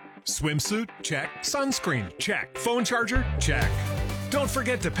Swimsuit? Check. Sunscreen? Check. Phone charger? Check. Don't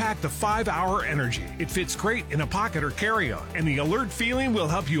forget to pack the 5-Hour Energy. It fits great in a pocket or carry-on, and the alert feeling will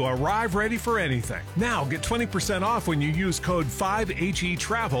help you arrive ready for anything. Now get 20% off when you use code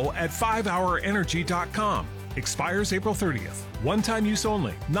 5HETRAVEL at 5hourenergy.com. Expires April 30th. One-time use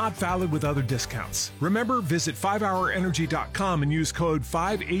only. Not valid with other discounts. Remember, visit 5hourenergy.com and use code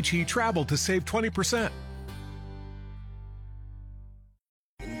 5HETRAVEL to save 20%.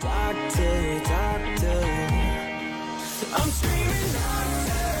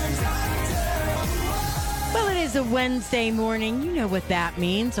 Well, it is a Wednesday morning. You know what that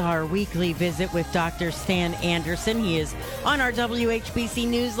means. Our weekly visit with Dr. Stan Anderson. He is on our WHBC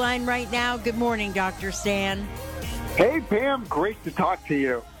Newsline right now. Good morning, Dr. Stan. Hey, Pam. Great to talk to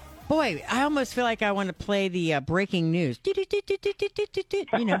you. Boy, I almost feel like I want to play the breaking news. You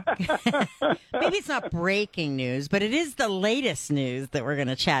know, maybe it's not breaking news, but it is the latest news that we're going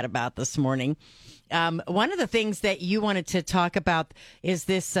to chat about this morning. One of the things that you wanted to talk about is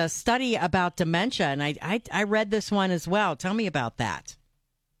this study about dementia, and I read this one as well. Tell me about that.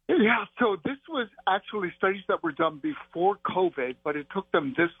 Yeah, so this was actually studies that were done before COVID, but it took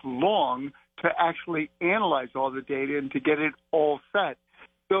them this long to actually analyze all the data and to get it all set.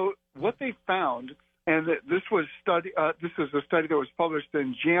 So what they found, and this was a study that was published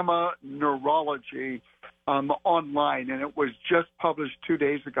in JAMA Neurology online, and it was just published 2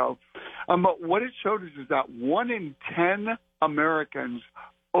 days ago. What it showed is that 1 in 10 Americans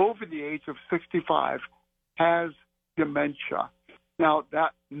over the age of 65 has dementia. Now,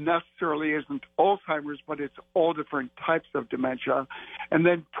 that necessarily isn't Alzheimer's, but it's all different types of dementia. And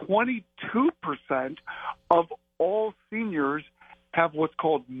then 22% of all seniors have what's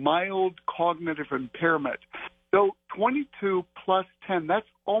called mild cognitive impairment. So 22 plus 10, that's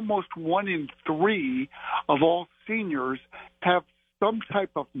almost 1 in 3 of all seniors have some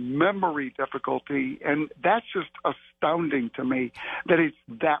type of memory difficulty. And that's just astounding to me that it's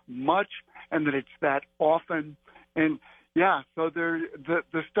that much and that it's that often. And yeah, so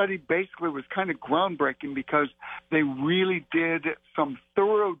the study basically was kind of groundbreaking because they really did some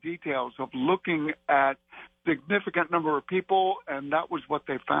thorough details of looking at significant number of people, and that was what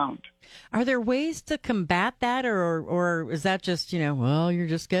they found. Are there ways to combat that, or is that just, well, you're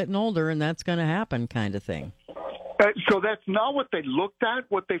just getting older and that's going to happen kind of thing? So that's not what they looked at.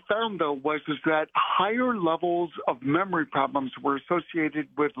 What they found, though, was that higher levels of memory problems were associated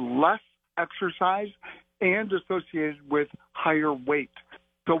with less exercise and associated with higher weight.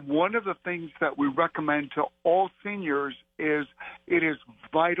 So one of the things that we recommend to all seniors is it is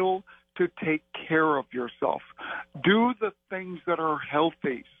vital to take care of yourself. Do the things that are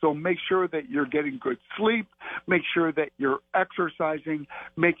healthy. So make sure that you're getting good sleep. Make sure that you're exercising.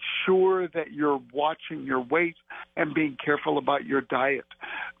 Make sure that you're watching your weight and being careful about your diet.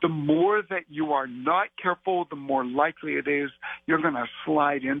 The more that you are not careful, the more likely it is you're going to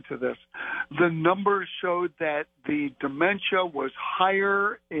slide into this. The numbers showed that the dementia was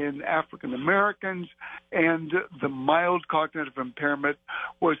higher in African Americans and the mild cognitive impairment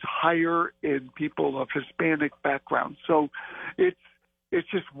was higher in people of Hispanic background. So it's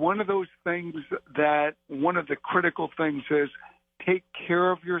just one of those things that one of the critical things is take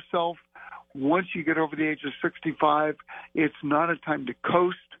care of yourself. Once you get over the age of 65, it's not a time to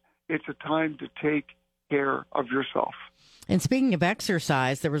coast. It's a time to take care of yourself. And speaking of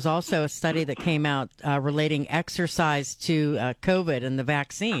exercise, there was also a study that came out relating exercise to COVID and the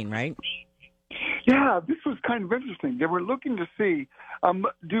vaccine, right? Yeah, this was kind of interesting. They were looking to see,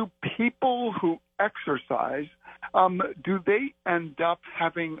 do people who exercise, do they end up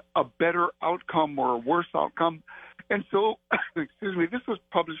having a better outcome or a worse outcome? And so, this was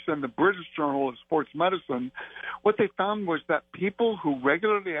published in the British Journal of Sports Medicine. What they found was that people who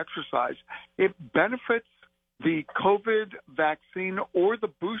regularly exercise, it benefits the COVID vaccine or the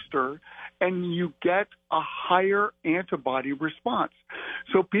booster, and you get a higher antibody response.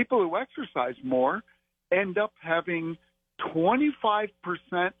 So people who exercise more end up having 25%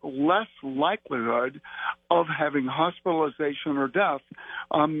 less likelihood of having hospitalization or death.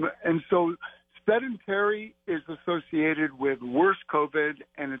 And so sedentary is associated with worse COVID,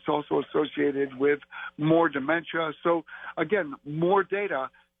 and it's also associated with more dementia. So, again, more data.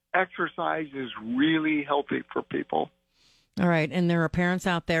 Exercise is really healthy for people. All right. And there are parents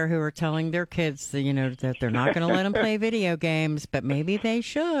out there who are telling their kids that, that they're not going to let them play video games, but maybe they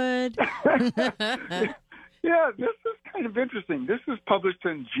should. Yeah, this is kind of interesting. This is published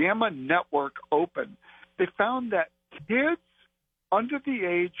in JAMA Network Open. They found that kids under the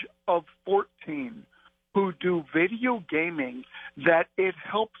age of 14 who do video gaming, that it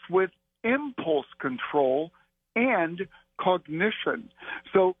helps with impulse control and cognition.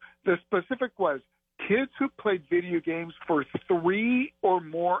 So the specific was kids who played video games for 3 or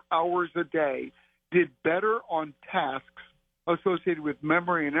more hours a day did better on tasks associated with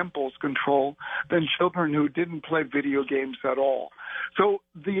memory and impulse control than children who didn't play video games at all. So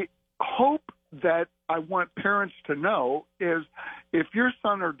the hope that I want parents to know is if your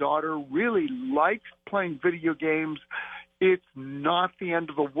son or daughter really likes playing video games, it's not the end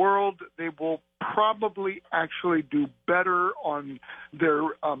of the world. They will probably actually do better on their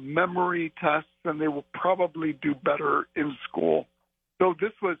memory tests, and they will probably do better in school. So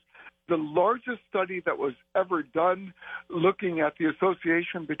this was the largest study that was ever done looking at the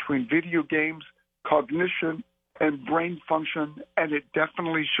association between video games, cognition, and brain function, and it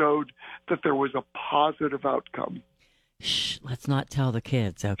definitely showed that there was a positive outcome. Shh, let's not tell the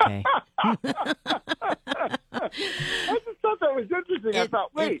kids, okay? I just thought that was interesting. I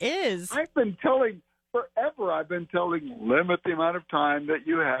thought, wait, it is. I've been telling limit the amount of time that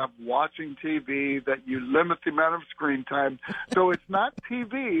you have watching TV, that you limit the amount of screen time. So it's not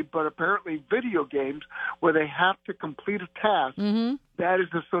TV, but apparently video games where they have to complete a task that is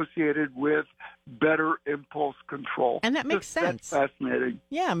associated with better impulse control. And that makes sense. That's fascinating.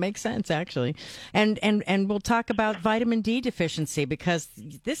 Yeah, it makes sense, actually. And we'll talk about vitamin D deficiency because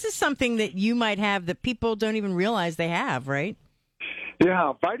this is something that you might have that people don't even realize they have, right?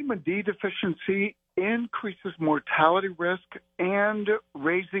 Yeah, vitamin D deficiency increases mortality risk and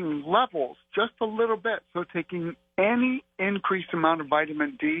raising levels just a little bit. So taking any increased amount of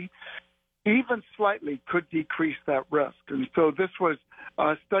vitamin D, even slightly, could decrease that risk. And so this was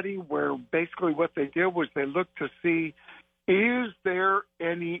a study where basically what they did was they looked to see, is there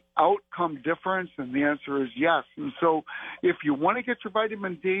any outcome difference? And the answer is yes. And so if you want to get your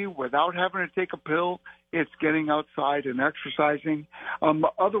vitamin D without having to take a pill, it's getting outside and exercising.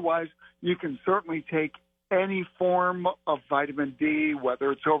 Otherwise, you can certainly take any form of vitamin D,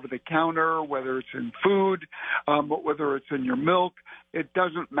 whether it's over the counter, whether it's in food, whether it's in your milk. It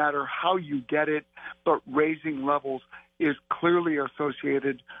doesn't matter how you get it, but raising levels is clearly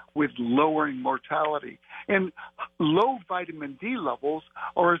associated with lowering mortality. And low vitamin D levels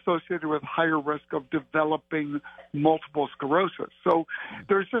are associated with higher risk of developing multiple sclerosis. So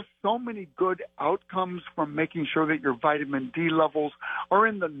there's just so many good outcomes from making sure that your vitamin D levels are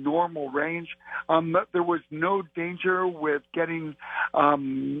in the normal range. There was no danger with getting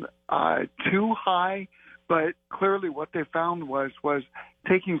too high, but clearly what they found was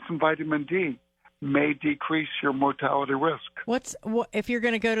taking some vitamin D may decrease your mortality risk. If you're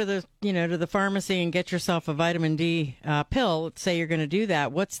going to go to the pharmacy and get yourself a vitamin D pill? Let's say you're going to do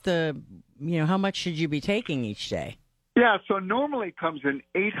that. What's how much should you be taking each day? Yeah, so normally it comes in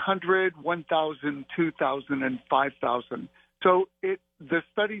 800, 1,000, 2,000, and 5,000. So the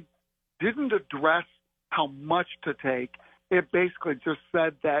study didn't address how much to take. It basically just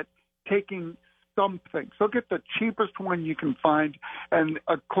said that taking something. So get the cheapest one you can find, and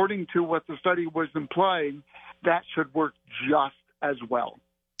according to what the study was implying, that should work just as well.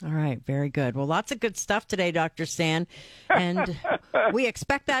 All right, very good. Well, lots of good stuff today, Dr. Stan, and we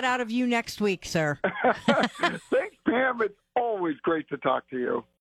expect that out of you next week, sir. Thanks, Pam. It's always great to talk to you.